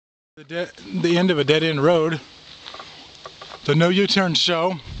The end of a dead-end road. The no U-turn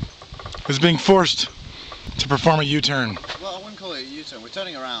show is being forced to perform a U-turn. Well, I wouldn't call it a U-turn. We're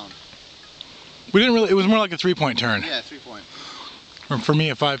turning around. We didn't really. It was more like a 3-point turn. Yeah, 3-point. Or for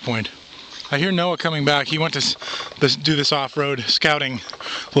me, a 5-point. I hear Noah coming back. He went to do this off-road scouting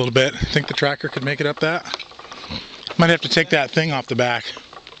a little bit. Think the tracker could make it up that? Might have to take that thing off the back.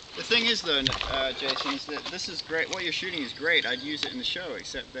 The thing is though, Jason, is that this is great. What you're shooting is great. I'd use it in the show,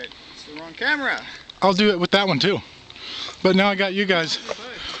 except that it's the wrong camera. I'll do it with that one too. But now I got you guys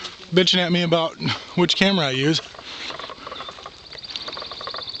bitching at me about which camera I use.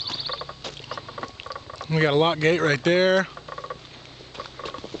 We got a lock gate right there.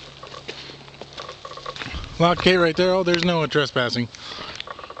 Lock gate right there. Oh, there's no trespassing.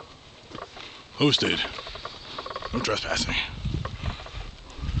 Posted. No trespassing.